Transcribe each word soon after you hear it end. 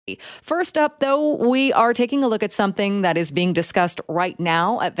First up, though, we are taking a look at something that is being discussed right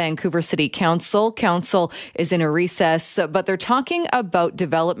now at Vancouver City Council. Council is in a recess, but they're talking about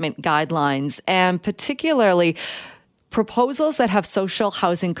development guidelines and particularly proposals that have social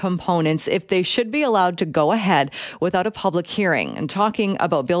housing components, if they should be allowed to go ahead without a public hearing, and talking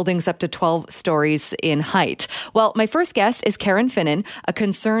about buildings up to 12 stories in height. Well, my first guest is Karen Finnan, a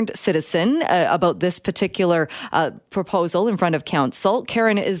concerned citizen about this particular proposal in front of council.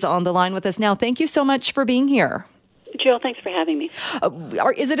 Karen is on the line with us now. Thank you so much for being here. Jill, thanks for having me.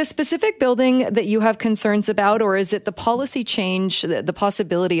 Is it a specific building that you have concerns about, or is it the policy change, the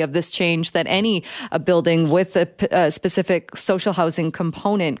possibility of this change that any building with a specific social housing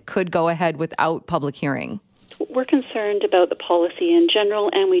component could go ahead without public hearing? We're concerned about the policy in general,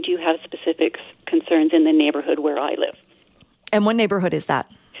 and we do have specific concerns in the neighborhood where I live. And what neighborhood is that?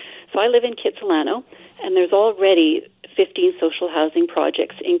 So I live in Kitsilano, and there's already 15 social housing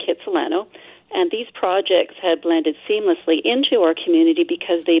projects in Kitsilano. And these projects have blended seamlessly into our community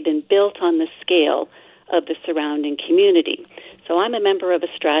because they've been built on the scale of the surrounding community. So I'm a member of a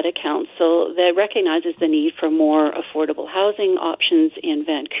Strata council that recognizes the need for more affordable housing options in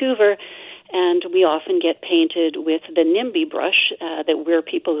Vancouver, and we often get painted with the NIMBY brush that we're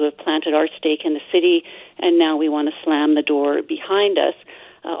people who have planted our stake in the city, and now we want to slam the door behind us.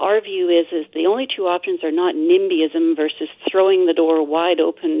 Our view is the only two options are not NIMBYism versus throwing the door wide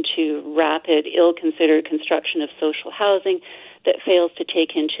open to rapid, ill-considered construction of social housing that fails to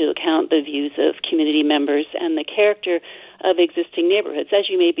take into account the views of community members and the character of existing neighborhoods. As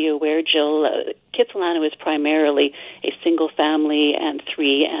you may be aware, Jill, Kitsilano is primarily a single-family and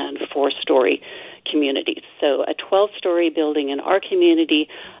 3- and 4-story communities. So a 12-story building in our community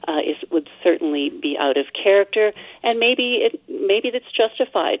would certainly be out of character, and maybe that's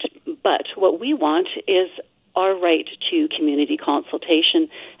justified. But what we want is our right to community consultation,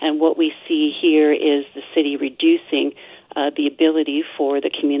 and what we see here is the city reducing the ability for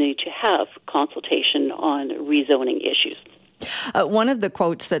the community to have consultation on rezoning issues. One of the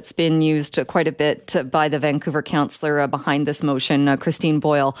quotes that's been used quite a bit by the Vancouver councillor behind this motion, Christine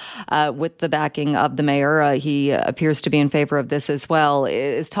Boyle, with the backing of the mayor, he appears to be in favor of this as well,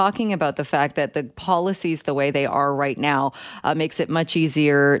 is talking about the fact that the policies the way they are right now makes it much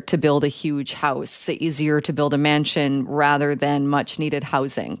easier to build a huge house, easier to build a mansion rather than much needed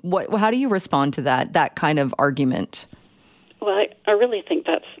housing. How do you respond to that kind of argument? Well, I really think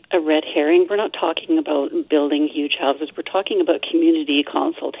that's a red herring. We're not talking about building huge houses. We're talking about community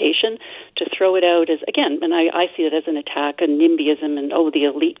consultation. To throw it out as, again, and I see it as an attack on NIMBYism and, the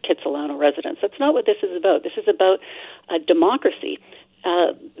elite Kitsilano residents. That's not what this is about. This is about democracy.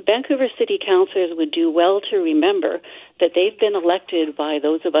 Vancouver City Councillors would do well to remember that they've been elected by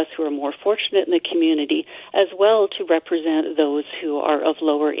those of us who are more fortunate in the community, as well to represent those who are of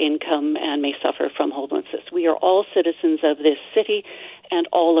lower income and may suffer from homelessness. We are all citizens of this city, and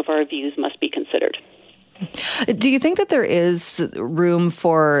all of our views must be considered. Do you think that there is room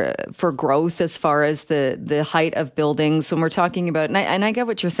for growth as far as the height of buildings when we're talking about, and I get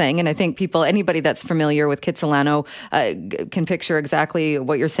what you're saying, and I think anybody that's familiar with Kitsilano can picture exactly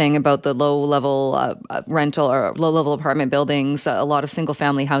what you're saying about the low-level rental or low-level apartment buildings, a lot of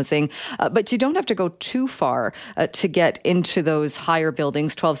single-family housing, but you don't have to go too far to get into those higher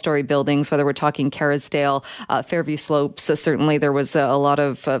buildings, 12-story buildings, whether we're talking Kerrisdale, Fairview Slopes. Certainly there was a lot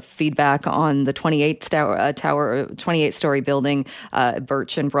of feedback on the 28-story building,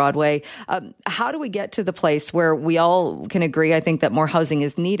 Birch and Broadway. How do we get to the place where we all can agree, I think, that more housing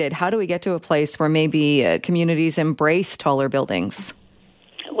is needed? How do we get to a place where maybe communities embrace taller buildings?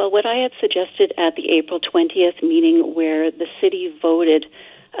 Well, what I had suggested at the April 20th meeting where the city voted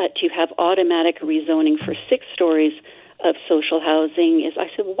to have automatic rezoning for 6 stories of social housing is, I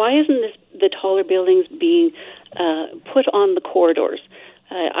said, why isn't the taller buildings being put on the corridors?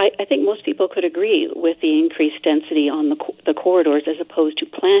 I think most people could agree with the increased density on the corridors as opposed to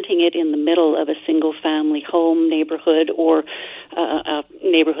planting it in the middle of a single-family home neighborhood or a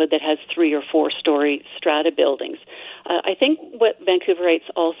neighborhood that has 3 or 4-story strata buildings. I think what Vancouverites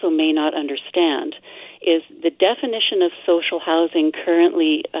also may not understand is the definition of social housing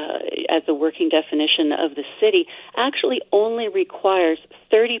currently as a working definition of the city actually only requires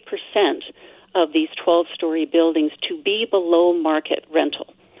 30% of these 12-story buildings to be below market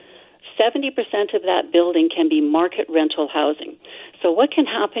rental. 70% of that building can be market rental housing. So what can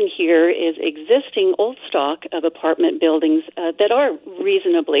happen here is existing old stock of apartment buildings that are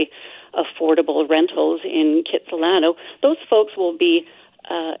reasonably affordable rentals in Kitsilano, those folks will be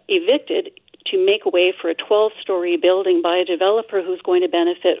evicted to make way for a 12-story building by a developer who's going to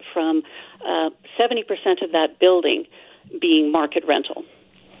benefit from 70% of that building being market rental.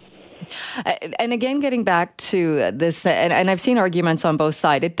 And again, getting back to this, and I've seen arguments on both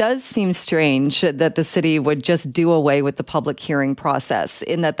sides, it does seem strange that the city would just do away with the public hearing process,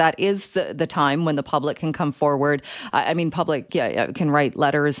 in that is the time when the public can come forward. I mean, public can write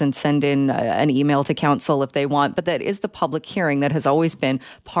letters and send in an email to council if they want, but that is the public hearing that has always been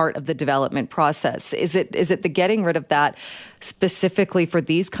part of the development process. Is it the getting rid of that specifically for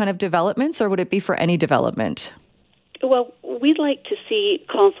these kind of developments, or would it be for any development? Well, we'd like to see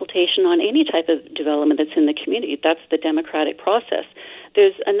consultation on any type of development that's in the community. That's the democratic process.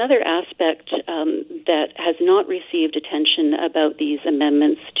 There's another aspect that has not received attention about these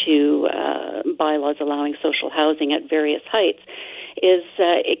amendments to bylaws allowing social housing at various heights.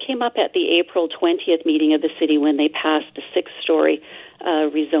 It came up at the April 20th meeting of the city when they passed the 6-story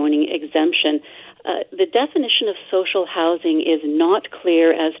rezoning exemption. The definition of social housing is not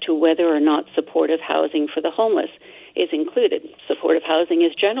clear as to whether or not supportive housing for the homeless is included. Supportive housing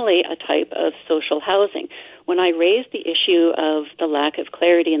is generally a type of social housing. When I raised the issue of the lack of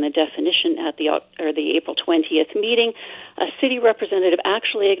clarity in the definition at the April 20th meeting, a city representative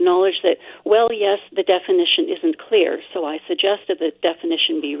actually acknowledged that, well, yes, the definition isn't clear. So I suggested the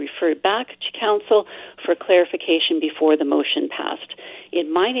definition be referred back to council for clarification before the motion passed. In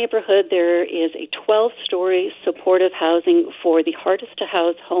my neighborhood, there is a 12-story supportive housing for the hardest to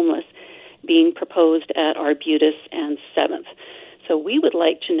house homeless being proposed at Arbutus and 7th. So we would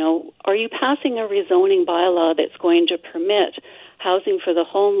like to know, are you passing a rezoning bylaw that's going to permit housing for the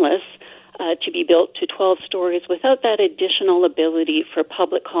homeless to be built to 12 stories without that additional ability for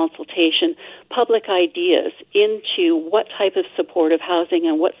public consultation, public ideas into what type of supportive housing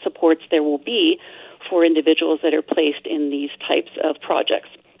and what supports there will be for individuals that are placed in these types of projects?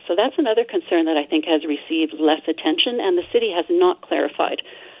 So that's another concern that I think has received less attention, and the city has not clarified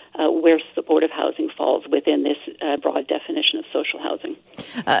where supportive housing falls within this broad definition of social housing.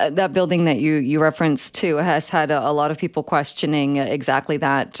 That building that you referenced to has had a lot of people questioning exactly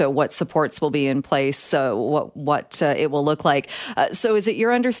that, what supports will be in place, what it will look like. So is it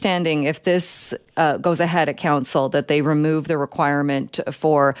your understanding, if this goes ahead at council, that they remove the requirement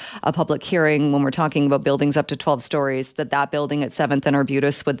for a public hearing when we're talking about buildings up to 12 stories, that building at 7th and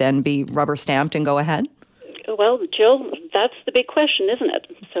Arbutus would then be rubber stamped and go ahead? Well, Jill, that's the big question, isn't it?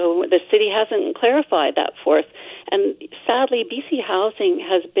 So the city hasn't clarified that for us. And sadly, BC Housing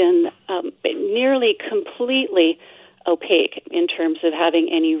has been nearly completely opaque in terms of having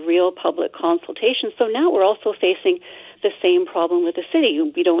any real public consultation. So now we're also facing the same problem with the city.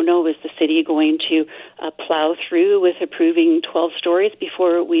 We don't know, is the city going to plow through with approving 12 stories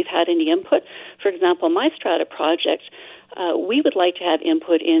before we've had any input? For example, my Strata project, we would like to have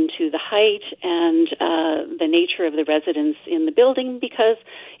input into the height and the nature of the residents in the building, because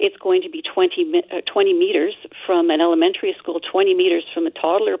it's going to be 20 meters from an elementary school, 20 meters from a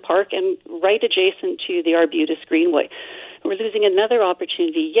toddler park, and right adjacent to the Arbutus Greenway. We're losing another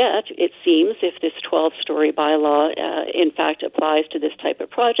opportunity yet, it seems, if this 12-story bylaw in fact applies to this type of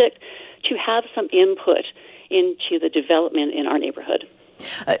project, to have some input into the development in our neighborhood.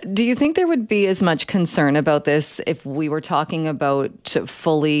 Do you think there would be as much concern about this if we were talking about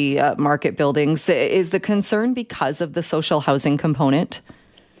fully market buildings? Is the concern because of the social housing component?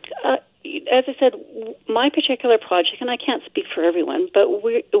 As I said, my particular project, and I can't speak for everyone, but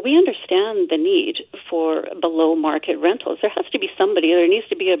we understand the need for below-market rentals. There has to be somebody. There needs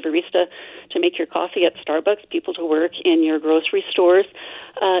to be a barista to make your coffee at Starbucks, people to work in your grocery stores.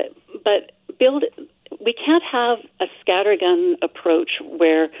 But we can't have a scattergun approach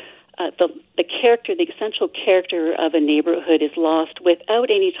where the character, the essential character of a neighborhood is lost without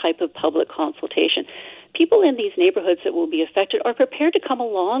any type of public consultation. People in these neighborhoods that will be affected are prepared to come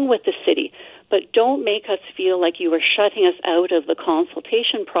along with the city, but don't make us feel like you are shutting us out of the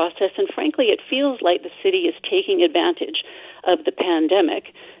consultation process. And frankly, it feels like the city is taking advantage of the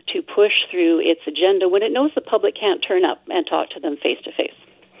pandemic to push through its agenda when it knows the public can't turn up and talk to them face to face.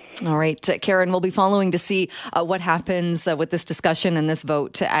 All right, Karen, we'll be following to see what happens with this discussion and this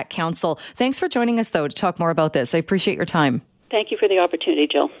vote at council. Thanks for joining us, though, to talk more about this. I appreciate your time. Thank you for the opportunity,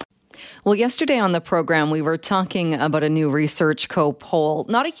 Jill. Well, yesterday on the program, we were talking about a new Research Co. poll,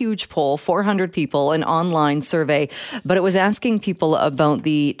 not a huge poll, 400 people, an online survey, but it was asking people about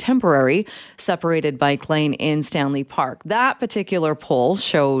the temporary separated bike lane in Stanley Park. That particular poll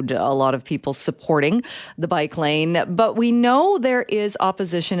showed a lot of people supporting the bike lane, but we know there is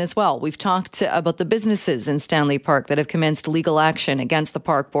opposition as well. We've talked about the businesses in Stanley Park that have commenced legal action against the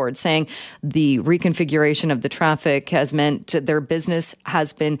park board, saying the reconfiguration of the traffic has meant their business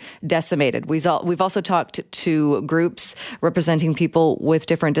has been decimated. We've also talked to groups representing people with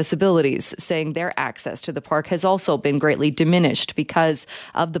different disabilities, saying their access to the park has also been greatly diminished because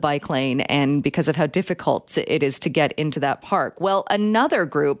of the bike lane and because of how difficult it is to get into that park. Well, another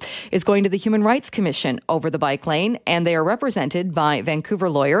group is going to the Human Rights Commission over the bike lane, and they are represented by Vancouver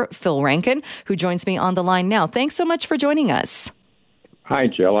lawyer Phil Rankin, who joins me on the line now. Thanks so much for joining us. Hi,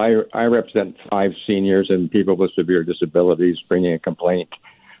 Jill. I represent 5 seniors and people with severe disabilities bringing a complaint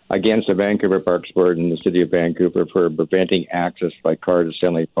against the Vancouver Parks Board and the City of Vancouver for preventing access by car to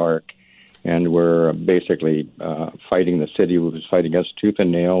Stanley Park. And we're basically fighting the city, who is fighting us tooth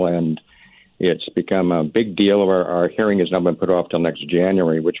and nail, and it's become a big deal. Our hearing has now been put off till next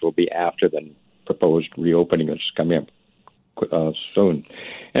January, which will be after the proposed reopening that's coming up soon.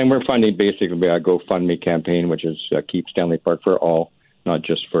 And we're funding basically a GoFundMe campaign, which is Keep Stanley Park for All, not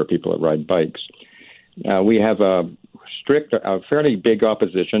just for people that ride bikes. We have a fairly big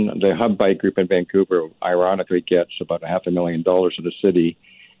opposition. The Hub Bike Group in Vancouver, ironically, gets about $500,000 of the city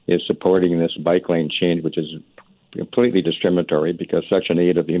is supporting this bike lane change, which is completely discriminatory because Section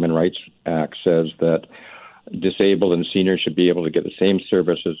 8 of the Human Rights Act says that disabled and seniors should be able to get the same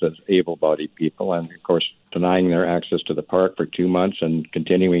services as able-bodied people, and, of course, denying their access to the park for 2 months and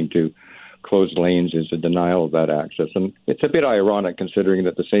continuing to closed lanes is a denial of that access. And it's a bit ironic considering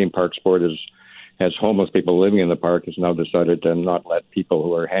that the same Parks Board has homeless people living in the park has now decided to not let people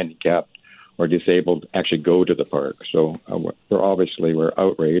who are handicapped or disabled actually go to the park. So we're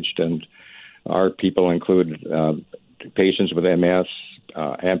outraged, and our people include patients with MS,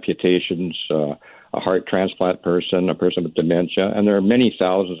 amputations, a heart transplant person, a person with dementia, and there are many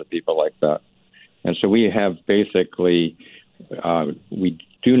thousands of people like that. And so we have basically we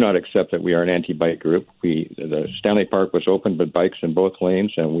do not accept that we are an anti-bike group. The Stanley Park was open with bikes in both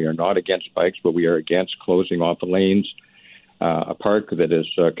lanes, and we are not against bikes, but we are against closing off the lanes. A park that is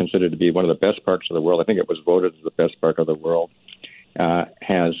considered to be one of the best parks of the world, I think it was voted as the best park of the world,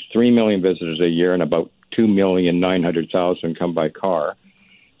 has 3 million visitors a year, and about 2,900,000 come by car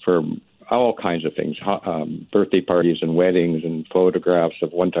for all kinds of things, birthday parties and weddings and photographs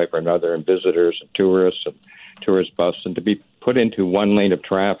of one type or another, and visitors and tourists and tourist bus, and to be put into one lane of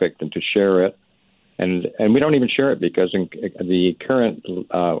traffic and to share it. And we don't even share it because in the current,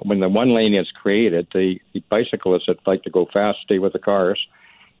 when the one lane is created, the bicyclists that like to go fast stay with the cars,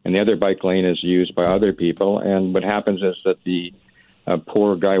 and the other bike lane is used by other people. And what happens is that the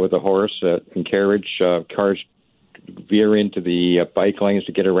poor guy with a horse and carriage, cars veer into the bike lanes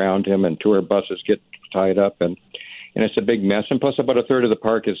to get around him, and tour buses get tied up, and it's a big mess. And plus, about a third of the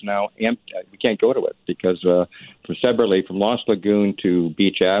park is now empty. We can't go to it because from Lost Lagoon to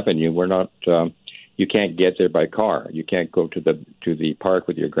Beach Avenue, we're not. You can't get there by car. You can't go to the park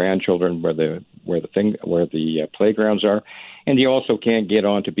with your grandchildren where the playgrounds are, and you also can't get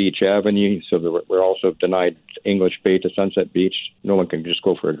onto Beach Avenue. So we're also denied English Bay to Sunset Beach. No one can just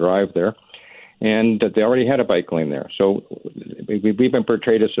go for a drive there. And they already had a bike lane there. So we've been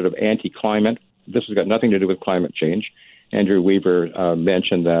portrayed as sort of anti-climate. This has got nothing to do with climate change. Andrew Weaver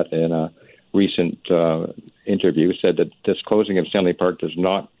mentioned that in a recent interview, said that this closing of Stanley Park does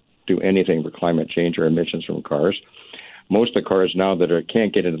not do anything for climate change or emissions from cars. Most of the cars now that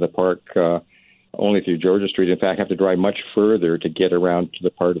can't get into the park only through Georgia Street, in fact, have to drive much further to get around to the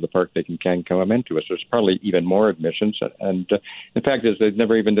part of the park they can come into it. So there's probably even more emissions. And the fact is they've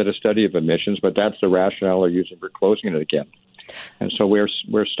never even did a study of emissions, but that's the rationale they're using for closing it again. And so we're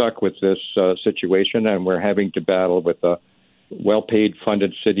stuck with this situation, and we're having to battle with well-paid,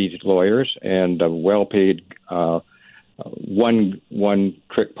 funded city lawyers and a well-paid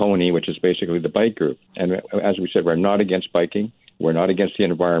one-trick pony, which is basically the bike group. And as we said, we're not against biking. We're not against the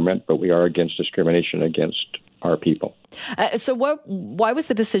environment, but we are against discrimination against our people. So why was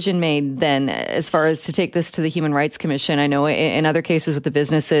the decision made then as far as to take this to the Human Rights Commission? I know in other cases with the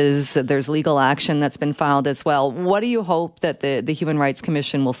businesses, there's legal action that's been filed as well. What do you hope that the Human Rights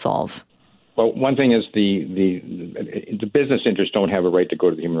Commission will solve? Well, one thing is the business interests don't have a right to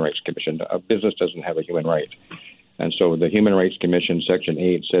go to the Human Rights Commission. A business doesn't have a human right. And so the Human Rights Commission, Section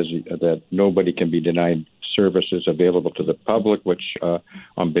 8, says that nobody can be denied services available to the public, which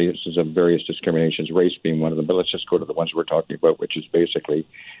on basis of various discriminations, race being one of them. But let's just go to the ones we're talking about, which is basically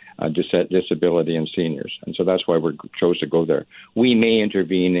disability and seniors. And so that's why we chose to go there. We may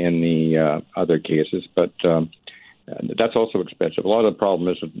intervene in the other cases, but that's also expensive. A lot of the problem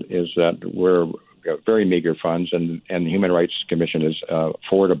is that we're very meager funds, and the Human Rights Commission is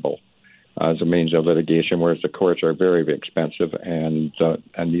affordable as a means of litigation, whereas the courts are very, very expensive, and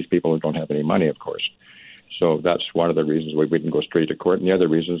these people don't have any money, of course. So that's one of the reasons we didn't go straight to court. And the other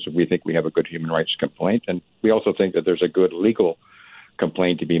reason is we think we have a good human rights complaint. And we also think that there's a good legal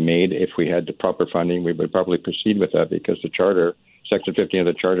complaint to be made. If we had the proper funding, we would probably proceed with that because the charter, Section 15 of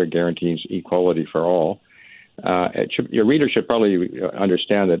the charter, guarantees equality for all. Your reader should probably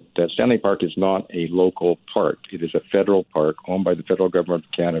understand that Stanley Park is not a local park. It is a federal park owned by the federal government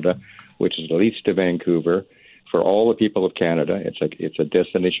of Canada, which is leased to Vancouver for all the people of Canada. It's a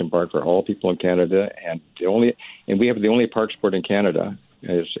destination park for all people in Canada, and we have the only parks board in Canada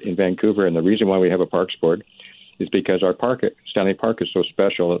is in Vancouver. And the reason why we have a parks board is because our park, Stanley Park, is so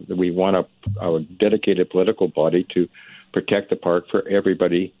special that we want a dedicated political body to protect the park for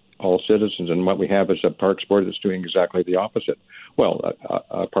everybody, all citizens. And what we have is a parks board that's doing exactly the opposite. Well,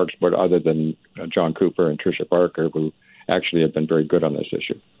 a parks board other than John Cooper and Tricia Parker, who actually have been very good on this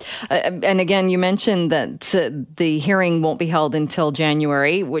issue. And again, you mentioned that the hearing won't be held until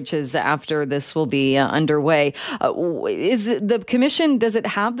January, which is after this will be underway. Is the commission, does it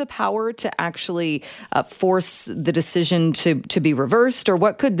have the power to actually force the decision to be reversed? Or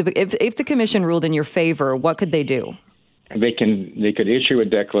what could, if the commission ruled in your favor, what could they do? They could issue a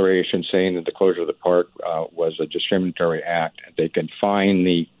declaration saying that the closure of the park was a discriminatory act. They can fine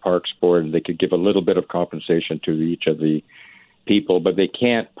the Parks Board. They could give a little bit of compensation to each of the people, but they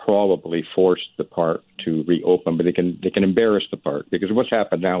can't probably force the park to reopen. But they can embarrass the park, because what's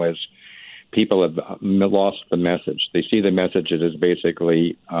happened now is people have lost the message. They see the message as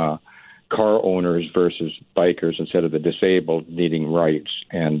basically car owners versus bikers instead of the disabled needing rights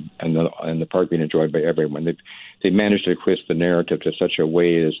and the park being enjoyed by everyone. They managed to twist the narrative to such a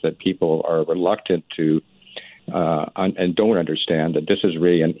way as that people are reluctant to and don't understand that this is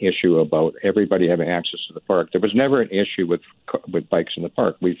really an issue about everybody having access to the park. There was never an issue with bikes in the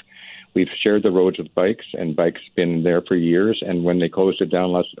park. We've shared the roads with bikes, and bikes been there for years. And when they closed it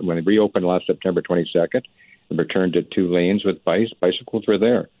down when they reopened last September 22nd, and returned to 2 lanes with bicycles were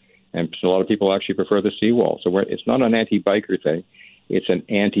there. And so a lot of people actually prefer the seawall. So it's not an anti-biker thing; it's an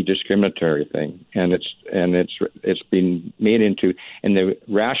anti-discriminatory thing, and it's been made into. And the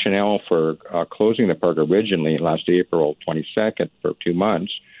rationale for closing the park originally last April 22nd for 2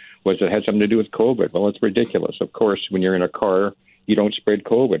 months was it had something to do with COVID. Well, it's ridiculous. Of course, when you're in a car, you don't spread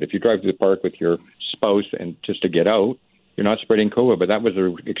COVID. If you drive to the park with your spouse and just to get out, you're not spreading COVID. But that was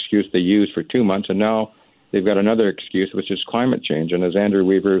the excuse they used for 2 months, and now they've got another excuse, which is climate change. And as Andrew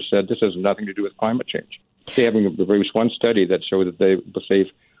Weaver said, this has nothing to do with climate change. They haven't released one study that showed that they will save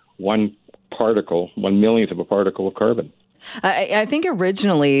 1 millionth of a particle of carbon. I think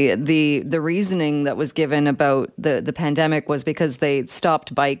originally the reasoning that was given about the pandemic was because they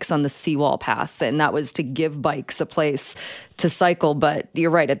stopped bikes on the seawall path, and that was to give bikes a place to cycle. But you're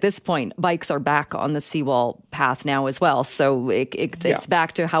right, at this point, bikes are back on the seawall path now as well. So it's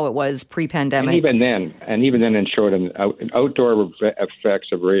back to how it was pre-pandemic. And even then, it showed outdoor effects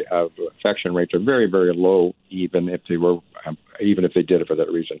of infection rates are very, very low, even if they did it for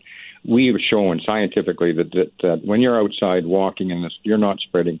that reason. We've shown scientifically that when you're outside walking and you're not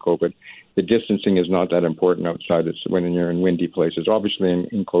spreading COVID, the distancing is not that important outside. It's when you're in windy places. Obviously, in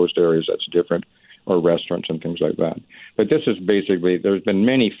enclosed areas, that's different, or restaurants and things like that. But this is basically, there's been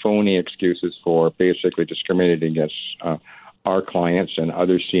many phony excuses for basically discriminating against our clients and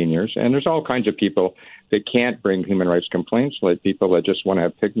other seniors. And there's all kinds of people that can't bring human rights complaints, like people that just want to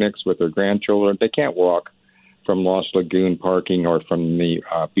have picnics with their grandchildren. They can't walk from Lost Lagoon parking or from the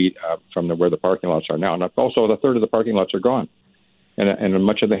where the parking lots are now. And also, a third of the parking lots are gone, and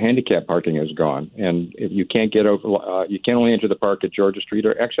much of the handicap parking is gone. And if you can't get over, you can only enter the park at Georgia Street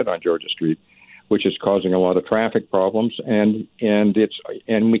or exit on Georgia Street, which is causing a lot of traffic problems. And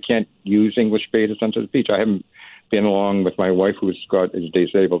we can't use English Bay to Sunset Beach. I haven't been along with my wife, is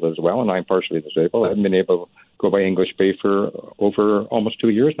disabled as well, and I'm partially disabled. I haven't been able to go by English Bay for over almost 2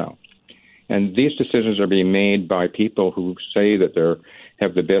 years now. And these decisions are being made by people who say that they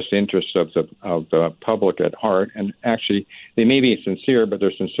have the best interests of the public at heart. And actually, they may be sincere, but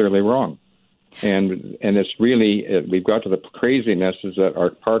they're sincerely wrong. And it's really, we've got to the craziness is that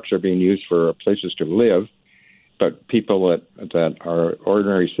our parks are being used for places to live, but people that are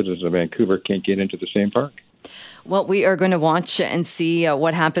ordinary citizens of Vancouver can't get into the same park. Well, we are going to watch and see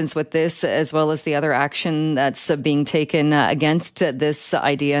what happens with this, as well as the other action that's being taken against this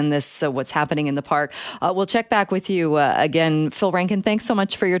idea and this what's happening in the park. We'll check back with you again. Phil Rankin, thanks so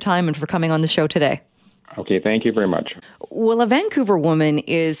much for your time and for coming on the show today. Okay, thank you very much. Well, a Vancouver woman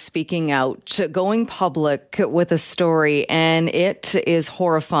is speaking out, going public with a story, and it is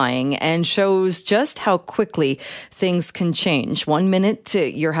horrifying and shows just how quickly things can change. 1 minute,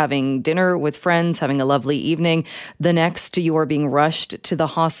 you're having dinner with friends, having a lovely evening. The next, you are being rushed to the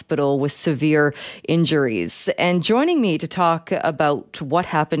hospital with severe injuries. And joining me to talk about what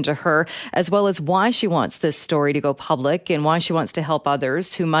happened to her, as well as why she wants this story to go public and why she wants to help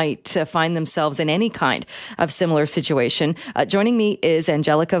others who might find themselves in any kind of similar situation. Joining me is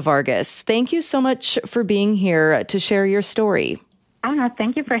Angelica Vargas. Thank you so much for being here to share your story.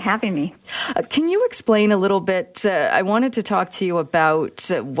 Thank you for having me. Can you explain a little bit? I wanted to talk to you about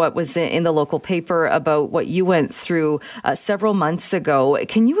what was in the local paper about what you went through several months ago.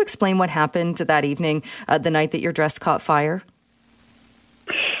 Can you explain what happened that evening, the night that your dress caught fire?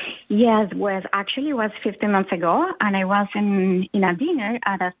 Yes, it was 15 months ago, and I was in a dinner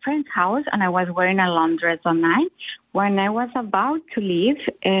at a friend's house, and I was wearing a long dress all night. When I was about to leave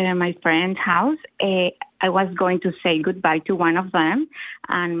my friend's house, I was going to say goodbye to one of them,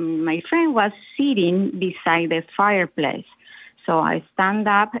 and my friend was sitting beside the fireplace. So I stand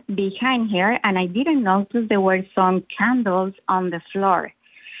up behind her, and I didn't notice there were some candles on the floor.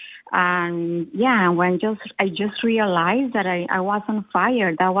 And I just realized that I was on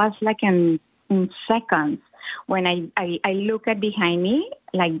fire. That was like in seconds. When I look at behind me,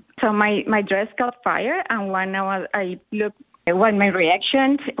 so my dress caught fire, and when my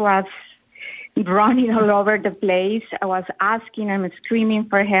reaction was running all over the place. I was asking and screaming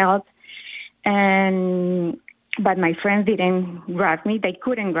for help, but my friends didn't grab me. They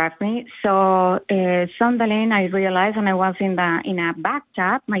couldn't grab me. So suddenly I realized, and I was in a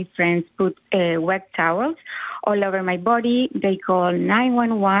bathtub. My friends put wet towels all over my body. They called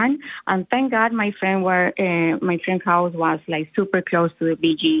 911, and thank God my friend's house was like super close to the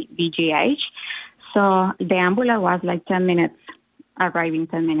BGH. So the ambulance was like 10 minutes, arriving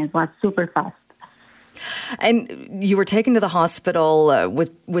 10 minutes, was super fast. And you were taken to the hospital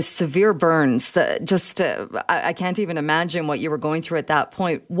with severe burns. I can't even imagine what you were going through at that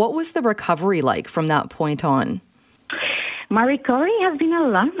point. What was the recovery like from that point on? My recovery has been a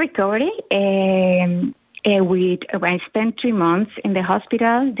long recovery. I spent 3 months in the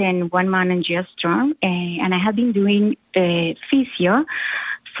hospital, then 1 month in Strata, and I have been doing physio,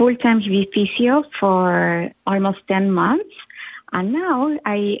 full-time physio for almost 10 months. And now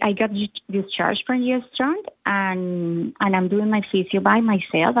I got discharged from Strata, and I'm doing my physio by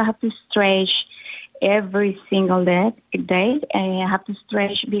myself. I have to stretch every single day. I have to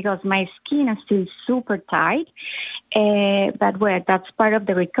stretch because my skin is still super tight. But that's part of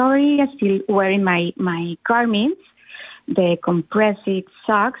the recovery. I'm still wearing my garments, the compressive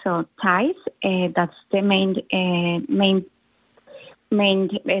socks or ties. That's the main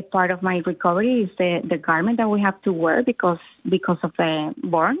part of my recovery is the garment that we have to wear because of the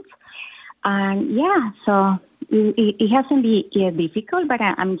burns. And so it hasn't been difficult, but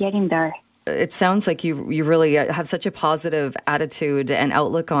I'm getting there. It sounds like you really have such a positive attitude and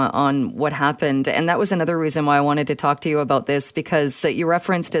outlook on what happened. And that was another reason why I wanted to talk to you about this, because you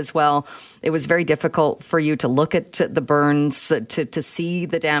referenced as well, it was very difficult for you to look at the burns, to see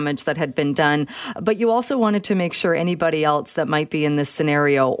the damage that had been done. But you also wanted to make sure anybody else that might be in this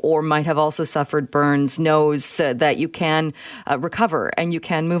scenario or might have also suffered burns knows that you can recover and you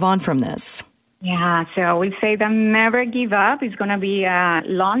can move on from this. Yeah, so I will say that never give up. It's going to be a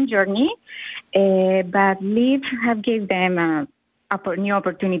long journey, but live have gave them a new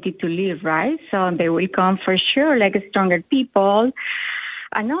opportunity to live, right? So they will come for sure, like stronger people.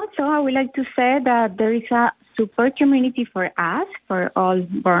 And also, I would like to say that there is a support community for us, for all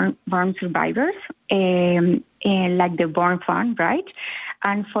burn survivors, like the Burn Fund, right?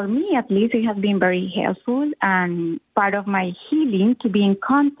 And for me, at least, it has been very helpful and part of my healing to be in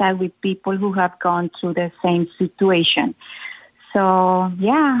contact with people who have gone through the same situation. So,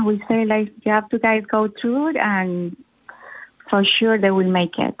 we say, you have to guys go through it, and for sure they will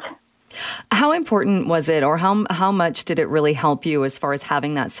make it. How important was it, or how much did it really help you as far as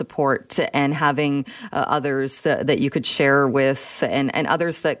having that support and having others that you could share with and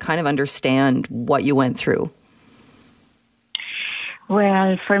others that kind of understand what you went through?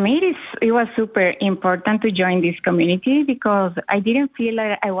 Well, for me, it was super important to join this community because I didn't feel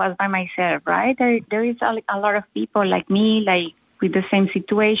like I was by myself, right? There is a lot of people like me, like with the same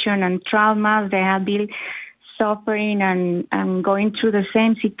situation and traumas. They have been suffering and going through the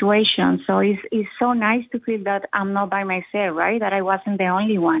same situation. So it's so nice to feel that I'm not by myself, right? That I wasn't the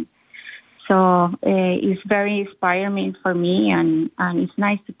only one. So it's very inspiring for me, and it's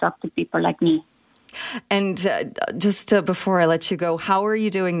nice to talk to people like me. And just before I let you go, how are you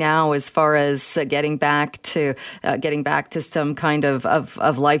doing now as far as getting back to some kind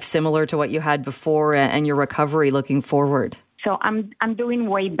of life similar to what you had before and your recovery looking forward? So I'm doing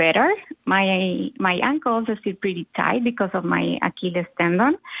way better. My ankles are still pretty tight because of my Achilles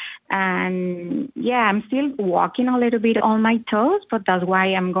tendon. And yeah, I'm still walking a little bit on my toes, but that's why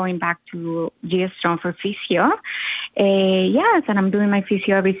I'm going back to G-Strong for physio. Yes, and I'm doing my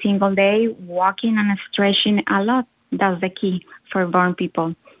physio every single day, walking and stretching a lot. That's the key for burn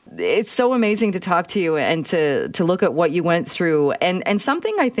people. It's so amazing to talk to you and to look at what you went through. And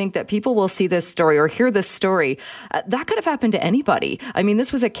something I think that people will see this story or hear this story, that could have happened to anybody. I mean,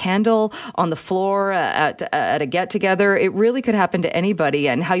 this was a candle on the floor at a get-together. It really could happen to anybody,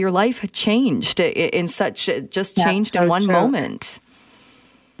 and how your life had changed changed in one moment.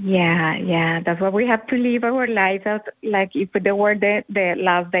 Yeah. That's why we have to live our lives out like if they were the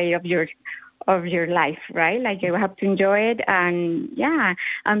last day of your life, right? Like you have to enjoy it and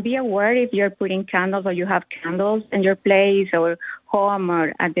be aware if you're putting candles or you have candles in your place or home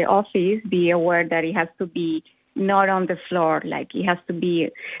or at the office, be aware that it has to be not on the floor. Like it has to be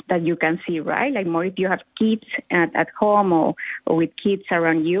that you can see, right? Like more if you have kids at home or with kids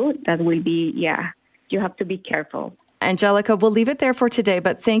around you, that will be, you have to be careful. Angelica, we'll leave it there for today,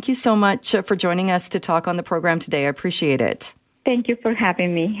 but thank you so much for joining us to talk on the program today. I appreciate it. Thank you for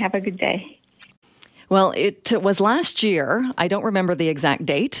having me. Have a good day. Well, it was last year. I don't remember the exact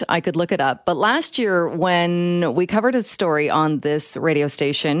date. I could look it up. But last year when we covered a story on this radio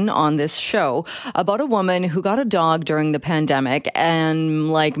station, on this show, about a woman who got a dog during the pandemic and,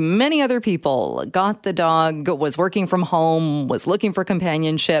 like many other people, got the dog, was working from home, was looking for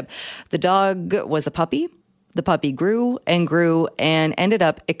companionship. The dog was a puppy. The puppy grew and ended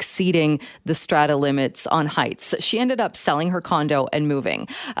up exceeding the strata limits on heights. She ended up selling her condo and moving.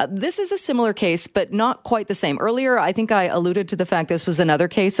 This is a similar case, but not quite the same. Earlier, I think I alluded to the fact this was another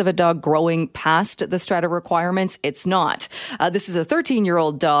case of a dog growing past the strata requirements. It's not. This is a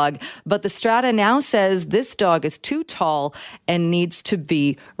 13-year-old dog, but the strata now says this dog is too tall and needs to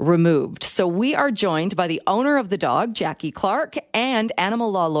be removed. So we are joined by the owner of the dog, Jackie Clark, and animal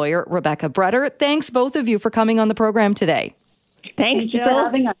law lawyer, Rebecca Bretter. Thanks, both of you, for coming on the program today. Thank you for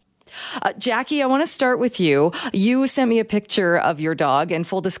having us. Jackie, I want to start with you. You sent me a picture of your dog, and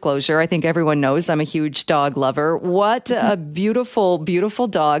full disclosure, I think everyone knows I'm a huge dog lover. What a beautiful, beautiful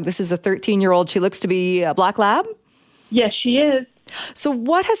dog. This is a 13-year-old. She looks to be a black lab? Yes, she is. So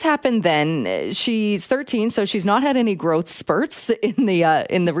what has happened then? She's 13, so she's not had any growth spurts in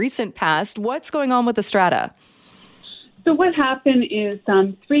the recent past. What's going on with the strata? So what happened is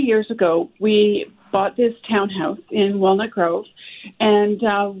 3 years ago, we bought this townhouse in Walnut Grove, and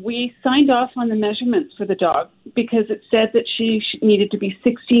we signed off on the measurements for the dog because it said that she needed to be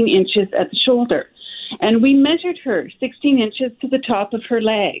 16 inches at the shoulder. And we measured her 16 inches to the top of her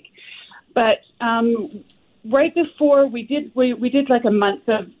leg. But right before we did like a month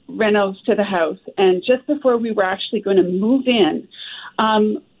of renos to the house, and just before we were actually going to move in,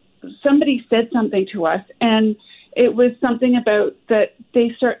 somebody said something to us, and it was something about that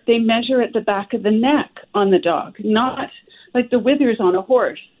they measure at the back of the neck on the dog, not like the withers on a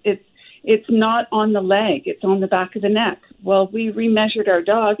horse. It's not on the leg, it's on the back of the neck. Well, we remeasured our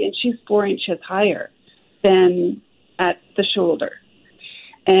dog, and she's 4 inches higher than at the shoulder.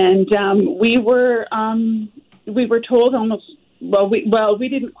 And we were told almost, we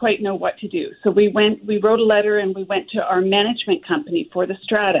didn't quite know what to do. So we wrote a letter, and we went to our management company for the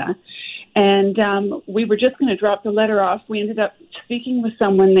strata. And we were just going to drop the letter off. We ended up speaking with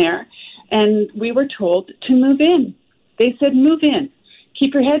someone there, and we were told to move in. They said, move in.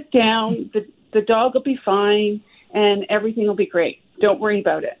 Keep your head down. The dog will be fine, and everything will be great. Don't worry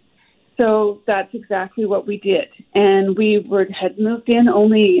about it. So that's exactly what we did. And we had moved in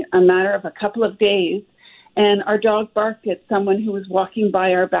only a matter of a couple of days, and our dog barked at someone who was walking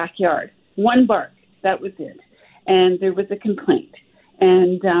by our backyard. One bark, that was it. And there was a complaint.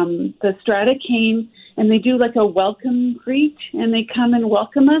 And the strata came, and they do like a welcome greet, and they come and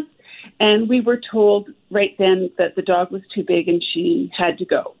welcome us. And we were told right then that the dog was too big and she had to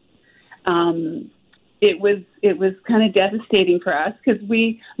go. It was kind of devastating for us because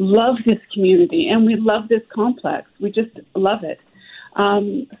we love this community and we love this complex. We just love it.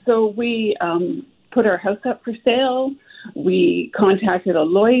 So we put our house up for sale. We contacted a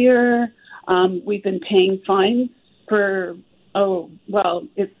lawyer. We've been paying fines for.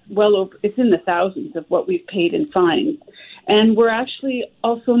 It's in the thousands of what we've paid in fines. And we're actually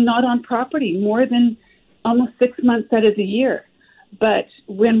also not on property more than almost 6 months out of the year. But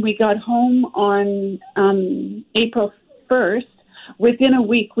when we got home on April 1st, within a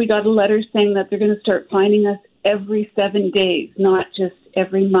week, we got a letter saying that they're going to start fining us every 7 days, not just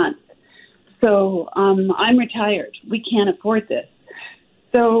every month. So I'm retired. We can't afford this.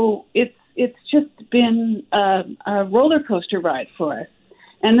 So it's just been a roller coaster ride for us.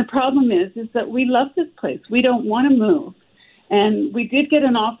 And the problem is that we love this place. We don't want to move. And we did get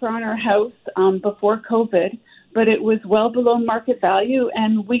an offer on our house before COVID, but it was well below market value,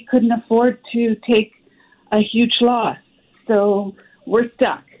 and we couldn't afford to take a huge loss. So we're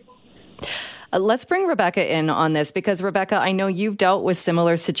stuck. Let's bring Rebecca in on this because, Rebecca, I know you've dealt with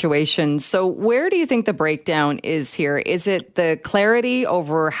similar situations. So where do you think the breakdown is here? Is it the clarity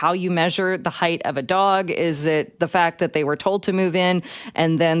over how you measure the height of a dog? Is it the fact that they were told to move in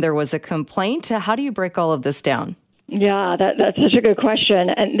and then there was a complaint? How do you break all of this down? Yeah, that's such a good question.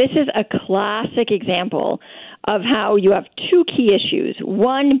 And this is a classic example of how you have two key issues.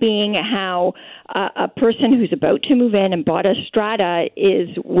 One being how a person who's about to move in and bought a strata is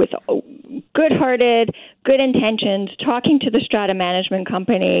with good-hearted, good intentions, talking to the strata management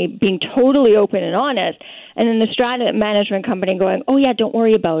company, being totally open and honest, and then the strata management company going, oh, yeah, don't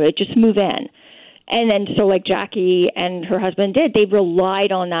worry about it, just move in. And then so like Jackie and her husband did, they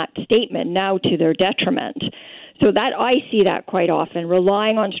relied on that statement now to their detriment. So that I see that quite often,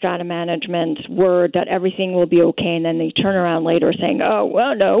 relying on strata management's word that everything will be okay, and then they turn around later saying, oh,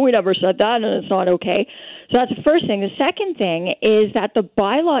 well, no, we never said that, and it's not okay. So that's the first thing. The second thing is that the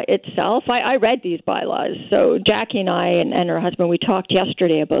bylaw itself, I read these bylaws. So Jackie and I and her husband, we talked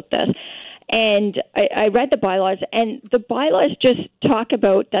yesterday about this. And I read the bylaws, and the bylaws just talk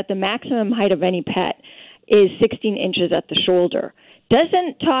about that the maximum height of any pet is 16 inches at the shoulder.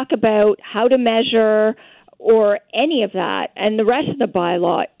 Doesn't talk about how to measure or any of that, and the rest of the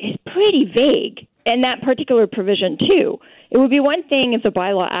bylaw is pretty vague, and that particular provision too. It would be one thing if the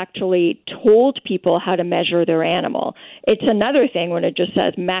bylaw actually told people how to measure their animal. It's another thing when it just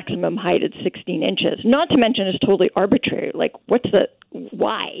says maximum height at 16 inches. Not to mention it's totally arbitrary. Like,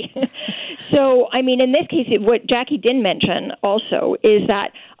 why? So, I mean, in this case, what Jackie didn't mention also is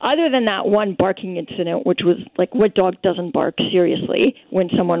that other than that one barking incident, which was like, what dog doesn't bark seriously when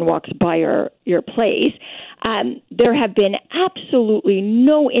someone walks by your place, there have been absolutely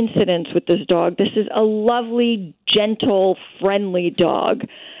no incidents with this dog. This is a lovely, gentle, friendly dog.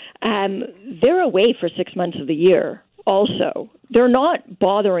 They're away for 6 months of the year also. They're not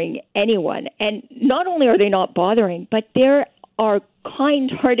bothering anyone. And not only are they not bothering, but there are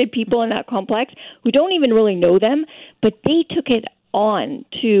kind-hearted people in that complex who don't even really know them, but they took it on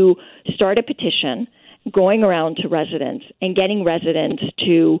to start a petition going around to residents and getting residents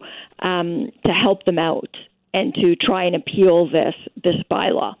to help them out and to try and appeal this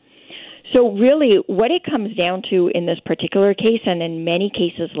bylaw. So really what it comes down to in this particular case, and in many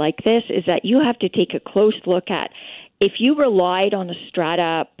cases like this, is that you have to take a close look at if you relied on a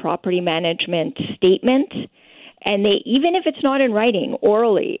strata property management statement, and they, even if it's not in writing,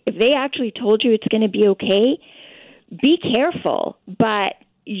 orally, if they actually told you it's going to be okay, be careful. But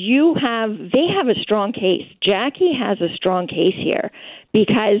they have a strong case. Jackie has a strong case here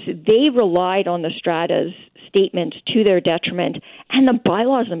because they relied on the strata's statements to their detriment, and the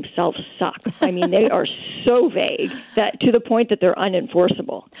bylaws themselves suck. I mean, they are so vague that to the point that they're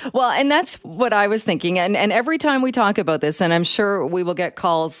unenforceable. Well, and that's what I was thinking. And every time we talk about this, and I'm sure we will get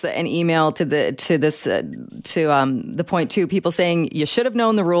calls and email to the point too, people saying you should have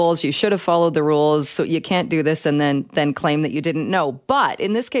known the rules, you should have followed the rules, so you can't do this and then claim that you didn't know. But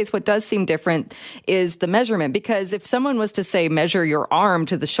in this case, what does seem different is the measurement, because if someone was to say measure your arm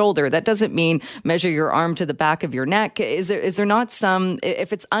to the shoulder, that doesn't mean measure your arm to the back of your neck. Is there not some,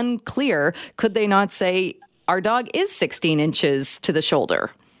 if it's unclear, could they not say our dog is 16 inches to the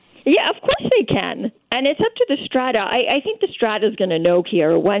shoulder? Yeah, of course they can. And it's up to the strata. I think the strata is going to know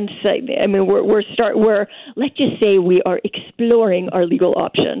here once, we're let's just say we are exploring our legal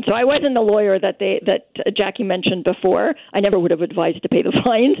options. So I wasn't the lawyer that Jackie mentioned before. I never would have advised to pay the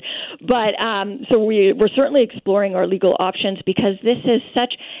fines. But so we're certainly exploring our legal options because this is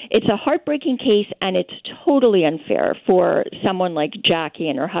it's a heartbreaking case, and it's totally unfair for someone like Jackie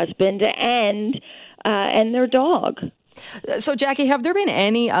and her husband and their dog. So, Jackie, have there been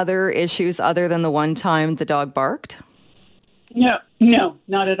any other issues other than the one time the dog barked? No,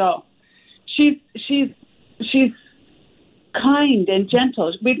 not at all. She's kind and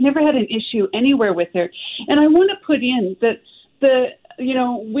gentle. We've never had an issue anywhere with her. And I want to put in that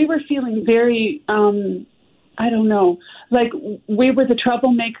we were feeling very, like we were the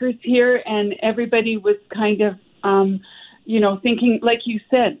troublemakers here, and everybody was kind of, thinking, like you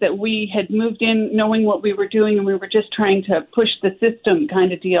said, that we had moved in knowing what we were doing and we were just trying to push the system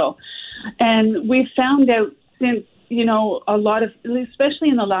kind of deal. And we found out since a lot of, especially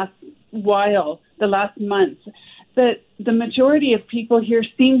in the last month, that the majority of people here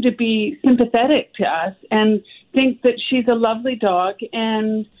seem to be sympathetic to us and think that she's a lovely dog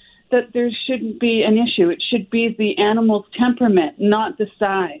and that there shouldn't be an issue. It should be the animal's temperament, not the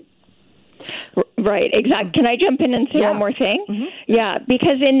size. Right, exactly. Can I jump in and say one more thing? Mm-hmm. Yeah,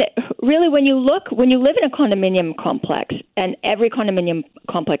 because when you live in a condominium complex, and every condominium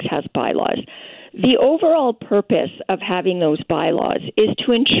complex has bylaws, the overall purpose of having those bylaws is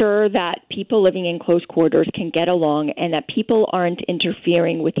to ensure that people living in close quarters can get along and that people aren't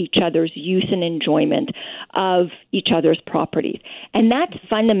interfering with each other's use and enjoyment of each other's properties. And that's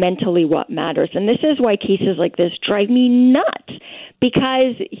fundamentally what matters. And this is why cases like this drive me nuts,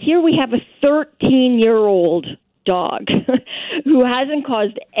 because here we have a 13-year-old dog who hasn't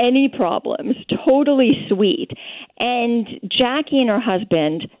caused any problems, totally sweet. And Jackie and her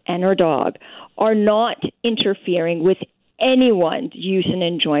husband and her dog are not interfering with anyone's use and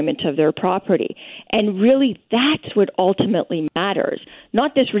enjoyment of their property. And really, that's what ultimately matters,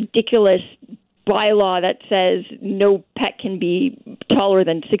 not this ridiculous bylaw that says no pet can be taller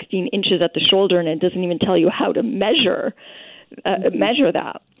than 16 inches at the shoulder, and it doesn't even tell you how to measure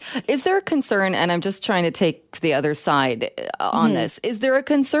that. Is there a concern, and I'm just trying to take the other side on this, is there a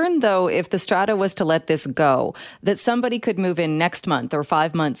concern, though, if the Strata was to let this go, that somebody could move in next month or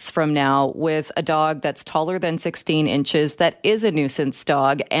 5 months from now with a dog that's taller than 16 inches that is a nuisance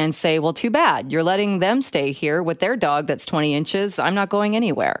dog and say, well, too bad, you're letting them stay here with their dog that's 20 inches, I'm not going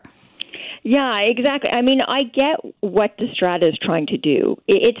anywhere? Yeah, exactly. I mean, I get what the Strata is trying to do.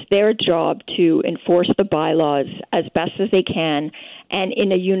 It's their job to enforce the bylaws as best as they can and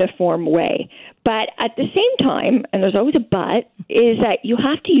in a uniform way. But at the same time, and there's always a but, is that you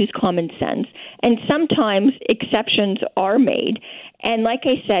have to use common sense. And sometimes exceptions are made. And like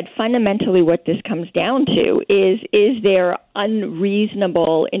I said, fundamentally what this comes down to is there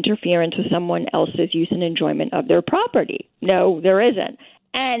unreasonable interference with someone else's use and enjoyment of their property? No, there isn't.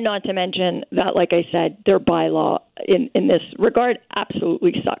 And not to mention that, like I said, their bylaw in this regard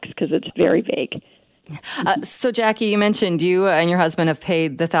absolutely sucks because it's very vague. So, Jackie, you mentioned you and your husband have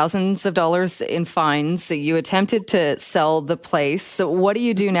paid the thousands of dollars in fines. You attempted to sell the place. So what do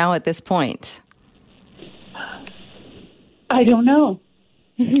you do now at this point? I don't know.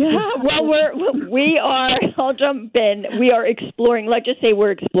 Well, we are, I'll jump in. We are exploring, let's just say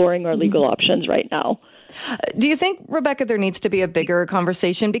we're exploring our legal options right now. Do you think, Rebecca, there needs to be a bigger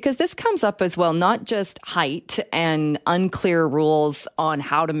conversation? Because this comes up as well, not just height and unclear rules on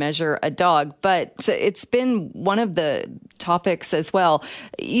how to measure a dog, but it's been one of the topics as well.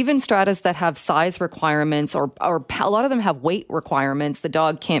 Even stratas that have size requirements or a lot of them have weight requirements. The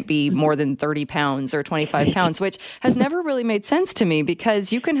dog can't be more than 30 pounds or 25 pounds, which has never really made sense to me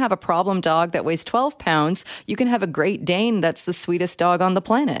because you can have a problem dog that weighs 12 pounds. You can have a Great Dane that's the sweetest dog on the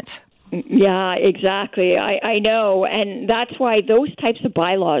planet. Yeah, exactly. I know. And that's why those types of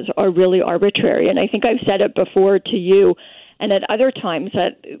bylaws are really arbitrary. And I think I've said it before to you and at other times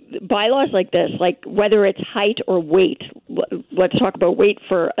that bylaws like this, like whether it's height or weight, let's talk about weight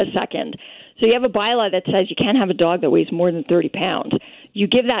for a second. So you have a bylaw that says you can't have a dog that weighs more than 30 pounds. You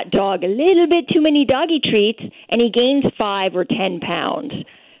give that dog a little bit too many doggy treats and he gains 5 or 10 pounds.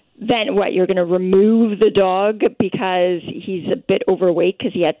 Then what, you're going to remove the dog because he's a bit overweight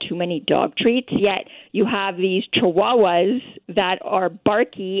because he had too many dog treats? Yet you have these chihuahuas that are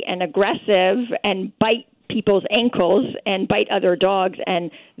barky and aggressive and bite people's ankles and bite other dogs, and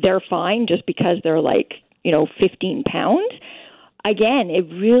they're fine just because they're 15 pounds. Again,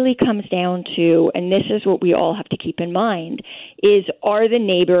 it really comes down to, and this is what we all have to keep in mind, is are the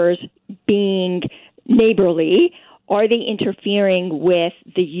neighbors being neighborly? Are they interfering with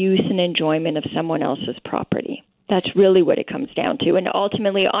the use and enjoyment of someone else's property? That's really what it comes down to. And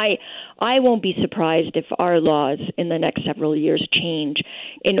ultimately, I won't be surprised if our laws in the next several years change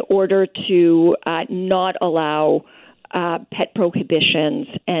in order to not allow pet prohibitions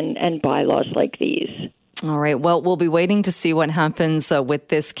and bylaws like these. All right. Well, we'll be waiting to see what happens with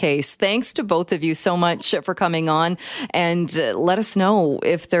this case. Thanks to both of you so much for coming on, and let us know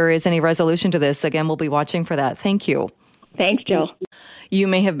if there is any resolution to this. Again, we'll be watching for that. Thank you. Thanks, Jill. You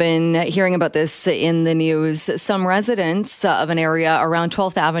may have been hearing about this in the news. Some residents of an area around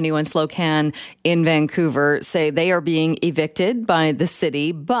 12th Avenue and Slocan in Vancouver say they are being evicted by the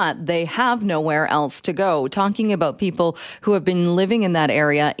city, but they have nowhere else to go. Talking about people who have been living in that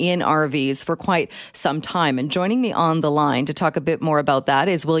area in RVs for quite some time. And joining me on the line to talk a bit more about that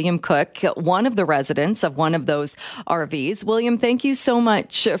is William Cook, one of the residents of one of those RVs. William, thank you so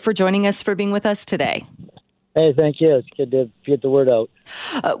much for joining us, for being with us today. Hey, thank you. It's good to get the word out.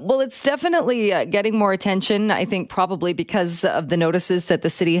 Well, it's definitely getting more attention, I think, probably because of the notices that the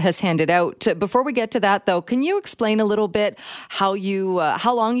city has handed out. Before we get to that, though, can you explain a little bit how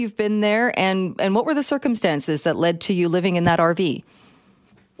long you've been there and what were the circumstances that led to you living in that RV?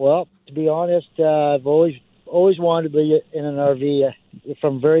 Well, to be honest, I've always wanted to be in an RV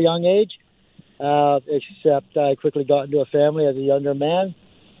from a very young age, except I quickly got into a family as a younger man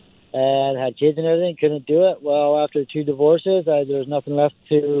and had kids and everything, couldn't do it. Well, after 2 divorces, there was nothing left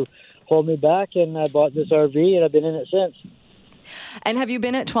to hold me back, and I bought this RV, and I've been in it since. And have you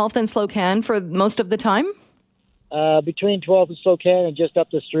been at 12th and Slocan for most of the time? Between 12th and Slocan and just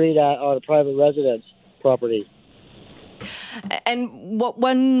up the street on a private residence property. And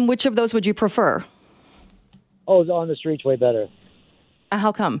which of those would you prefer? Oh, on the street's way better.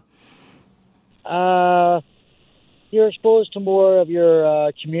 How come? You're exposed to more of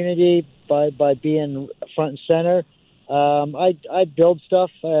your community by being front and center. I build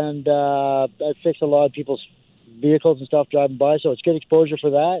stuff and I fix a lot of people's vehicles and stuff driving by, so it's good exposure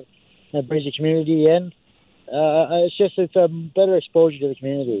for that. And it brings the community in. It's a better exposure to the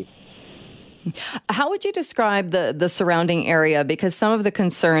community. How would you describe the surrounding area? Because some of the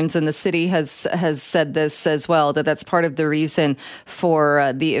concerns, and the city has said this as well, that's part of the reason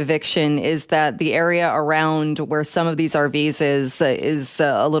for the eviction, is that the area around where some of these RVs is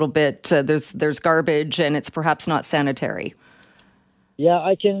a little bit, there's garbage and it's perhaps not sanitary. Yeah,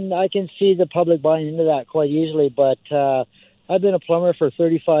 I can see the public buying into that quite easily, but I've been a plumber for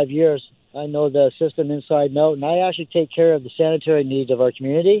 35 years. I know the system inside and out, and I actually take care of the sanitary needs of our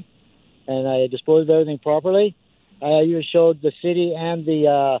community. And I dispose of everything properly. I even showed the city and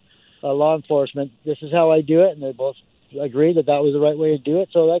the law enforcement, this is how I do it, and they both agreed that was the right way to do it.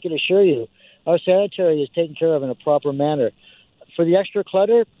 So I can assure you, our sanitary is taken care of in a proper manner. For the extra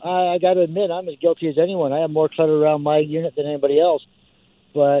clutter, I got to admit, I'm as guilty as anyone. I have more clutter around my unit than anybody else.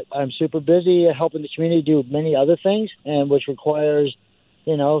 But I'm super busy helping the community do many other things, and which requires,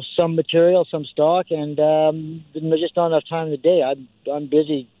 some material, some stock, and there's just not enough time in the day. I'm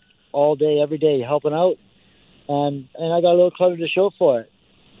busy all day, every day, helping out, and I got a little clutter to show for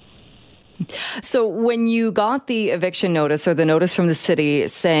it. So when you got the eviction notice or the notice from the city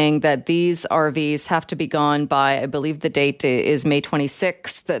saying that these RVs have to be gone by, I believe the date is May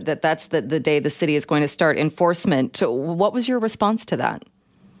 26th, that's the day the city is going to start enforcement, what was your response to that?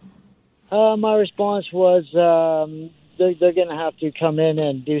 My response was they're going to have to come in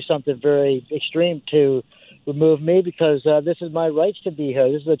and do something very extreme to remove me, because this is my rights to be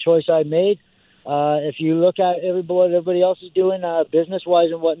here. This is a choice I made. If you look at what everybody else is doing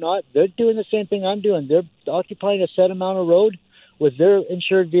business-wise and whatnot, they're doing the same thing I'm doing. They're occupying a set amount of road with their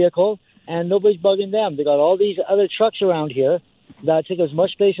insured vehicle, and nobody's bugging them. They got all these other trucks around here that take as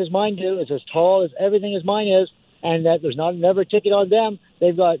much space as mine do. It's as tall as everything as mine is, and that there's never a ticket on them.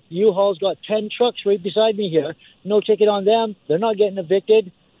 They've got, U-Haul's got 10 trucks right beside me here. No ticket on them. They're not getting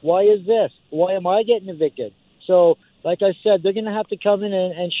evicted. Why is this? Why am I getting evicted? So, like I said, they're going to have to come in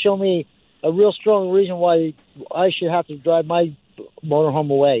and show me a real strong reason why I should have to drive my motorhome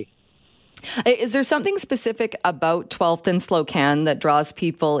away. Is there something specific about 12th and Slocan that draws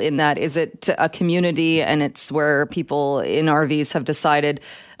people in that? Is it a community and it's where people in RVs have decided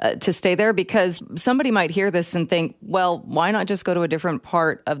to stay there? Because somebody might hear this and think, well, why not just go to a different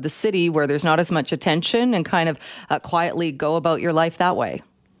part of the city where there's not as much attention and kind of quietly go about your life that way?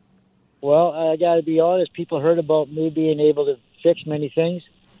 Well, I got to be honest, people heard about me being able to fix many things,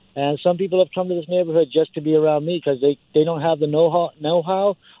 and some people have come to this neighborhood just to be around me because they don't have the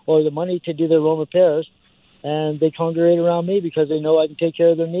know-how or the money to do their own repairs, and they congregate around me because they know I can take care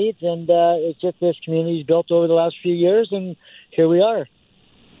of their needs, and it's just this community's built over the last few years, and here we are.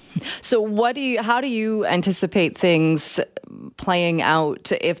 So how do you anticipate things playing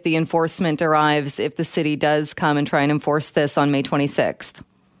out if the enforcement arrives, if the city does come and try and enforce this on May 26th?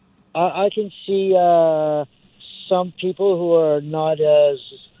 I can see some people who are not as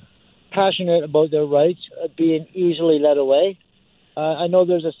passionate about their rights being easily led away. I know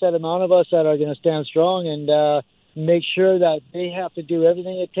there's a set amount of us that are going to stand strong and make sure that they have to do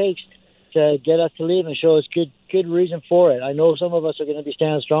everything it takes to get us to leave and show us good reason for it. I know some of us are going to be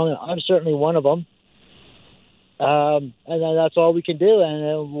standing strong, and I'm certainly one of them. And then that's all we can do,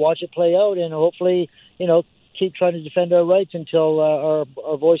 and watch it play out, and hopefully, keep trying to defend our rights until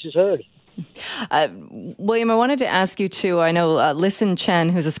our voice is heard. William, I wanted to ask you too. I know Listen Chen,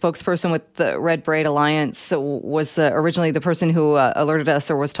 who's a spokesperson with the Red Braid Alliance, was originally the person who alerted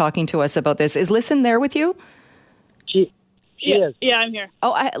us or was talking to us about this. Is Listen there with you? She is. Yeah, I'm here.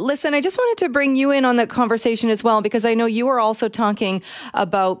 Oh, listen, I just wanted to bring you in on the conversation as well, because I know you were also talking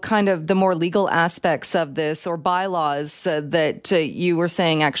about kind of the more legal aspects of this, or bylaws that you were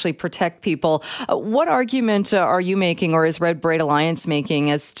saying actually protect people. What argument are you making, or is Red Braid Alliance making,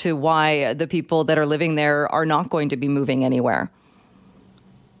 as to why the people that are living there are not going to be moving anywhere?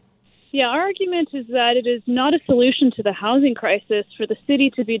 Yeah, our argument is that it is not a solution to the housing crisis for the city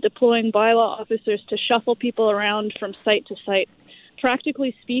to be deploying bylaw officers to shuffle people around from site to site.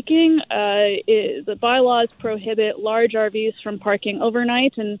 Practically speaking, the bylaws prohibit large RVs from parking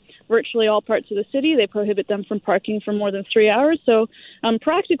overnight in virtually all parts of the city. They prohibit them from parking for more than 3 hours. So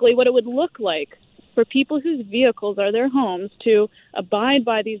practically what it would look like for people whose vehicles are their homes to abide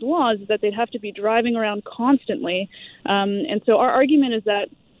by these laws is that they'd have to be driving around constantly. And so our argument is that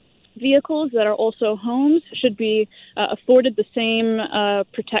vehicles that are also homes should be afforded the same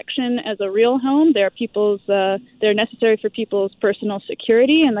protection as a real home. They're necessary for people's personal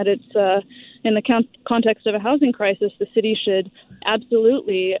security, and that it's in the context of a housing crisis, the city should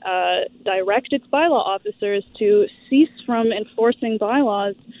absolutely direct its bylaw officers to cease from enforcing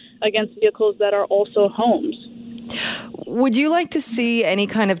bylaws against vehicles that are also homes. Would you like to see any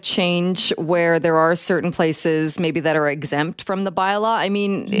kind of change where there are certain places maybe that are exempt from the bylaw? I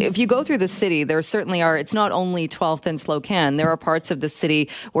mean, if you go through the city, there certainly are. It's not only 12th and Slocan. There are parts of the city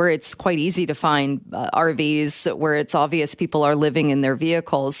where it's quite easy to find RVs, where it's obvious people are living in their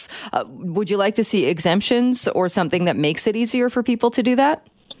vehicles. Would you like to see exemptions or something that makes it easier for people to do that?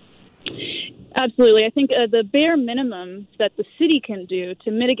 Absolutely. I think the bare minimum that the city can do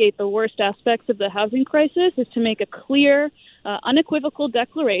to mitigate the worst aspects of the housing crisis is to make a clear, unequivocal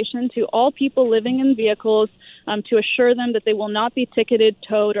declaration to all people living in vehicles to assure them that they will not be ticketed,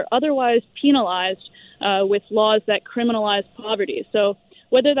 towed, or otherwise penalized with laws that criminalize poverty. So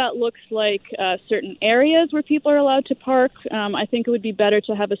whether that looks like certain areas where people are allowed to park, I think it would be better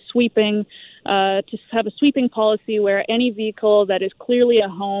to have a sweeping policy where any vehicle that is clearly a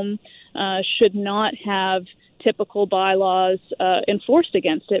home should not have typical bylaws enforced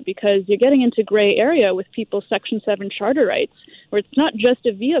against it, because you're getting into gray area with people's Section 7 charter rights, where it's not just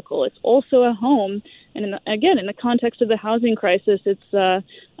a vehicle, it's also a home. And in the context of the housing crisis, it's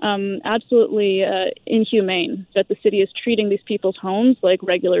absolutely inhumane that the city is treating these people's homes like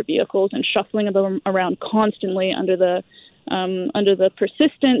regular vehicles and shuffling them around constantly under the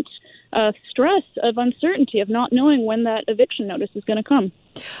persistent stress of uncertainty of not knowing when that eviction notice is going to come.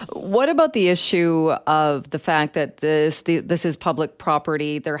 What about the issue of the fact that this is public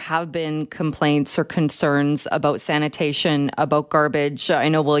property? There have been complaints or concerns about sanitation, about garbage. I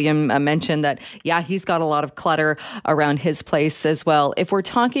know William mentioned that, he's got a lot of clutter around his place as well. If we're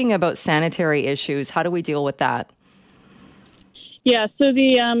talking about sanitary issues, how do we deal with that? Yeah, so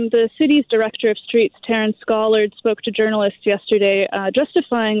the city's director of streets, Taryn Scollard, spoke to journalists yesterday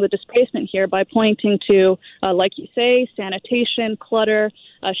justifying the displacement here by pointing to, like you say, sanitation, clutter.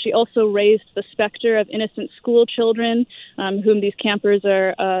 She also raised the specter of innocent school children whom these campers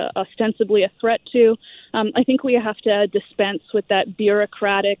are ostensibly a threat to. I think we have to dispense with that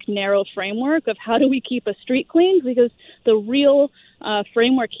bureaucratic, narrow framework of how do we keep a street clean, because the real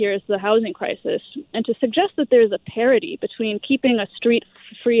framework here is the housing crisis. And to suggest that there's a parity between keeping a street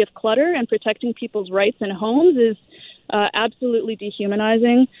free of clutter and protecting people's rights in homes is absolutely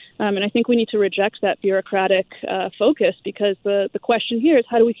dehumanizing. And I think we need to reject that bureaucratic focus, because the question here is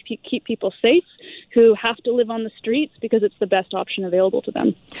how do we keep people safe who have to live on the streets because it's the best option available to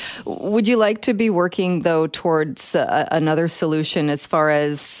them. Would you like to be working, though, towards another solution as far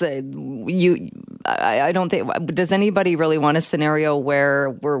as I don't think, does anybody really want a scenario where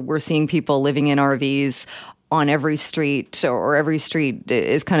we're seeing people living in RVs on every street, or every street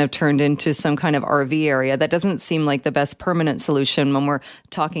is kind of turned into some kind of RV area? That doesn't seem like the best permanent solution when we're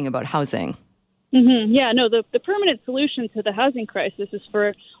talking about housing. Mm-hmm. Yeah, no, the permanent solution to the housing crisis is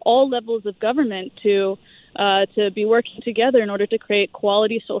for all levels of government to be working together in order to create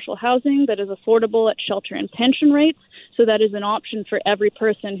quality social housing that is affordable at shelter and pension rates, so that is an option for every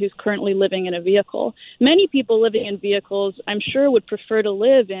person who's currently living in a vehicle. Many people living in vehicles, I'm sure, would prefer to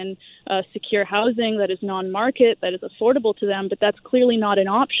live in secure housing that is non-market, that is affordable to them, but that's clearly not an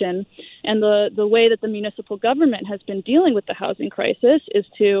option. And the way that the municipal government has been dealing with the housing crisis is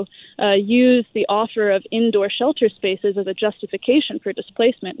to use the offer of indoor shelter spaces as a justification for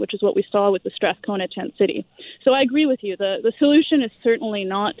displacement, which is what we saw with the Strathcona tent city. So I agree with you. The solution is certainly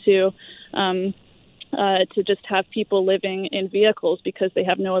not to to just have people living in vehicles because they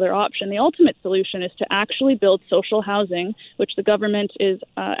have no other option. The ultimate solution is to actually build social housing, which the government is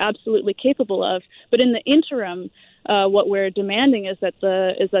absolutely capable of. But in the interim, what we're demanding is that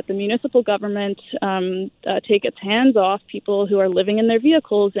the municipal government take its hands off people who are living in their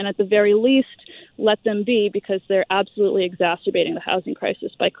vehicles, and at the very least let them be, because they're absolutely exacerbating the housing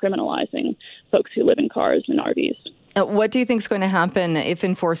crisis by criminalizing folks who live in cars and RVs. What do you think is going to happen if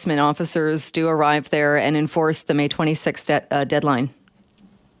enforcement officers do arrive there and enforce the May 26th deadline?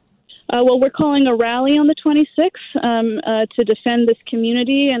 Well, we're calling a rally on the 26th to defend this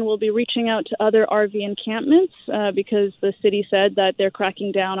community, and we'll be reaching out to other RV encampments because the city said that they're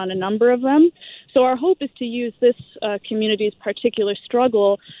cracking down on a number of them. So our hope is to use this community's particular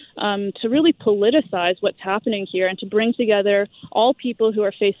struggle to really politicize what's happening here and to bring together all people who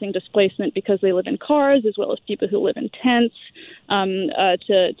are facing displacement because they live in cars, as well as people who live in tents,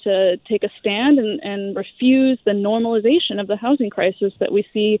 to take a stand and refuse the normalization of the housing crisis that we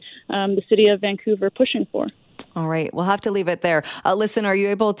see the city of Vancouver pushing for. All right. We'll have to leave it there. Listen, are you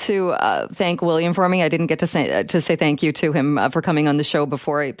able to thank William for me? I didn't get to say thank you to him for coming on the show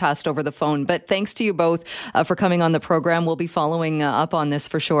before I passed over the phone. But thanks to you both for coming on the program. We'll be following up on this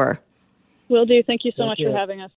for sure. Will do. Thank you so much for having us.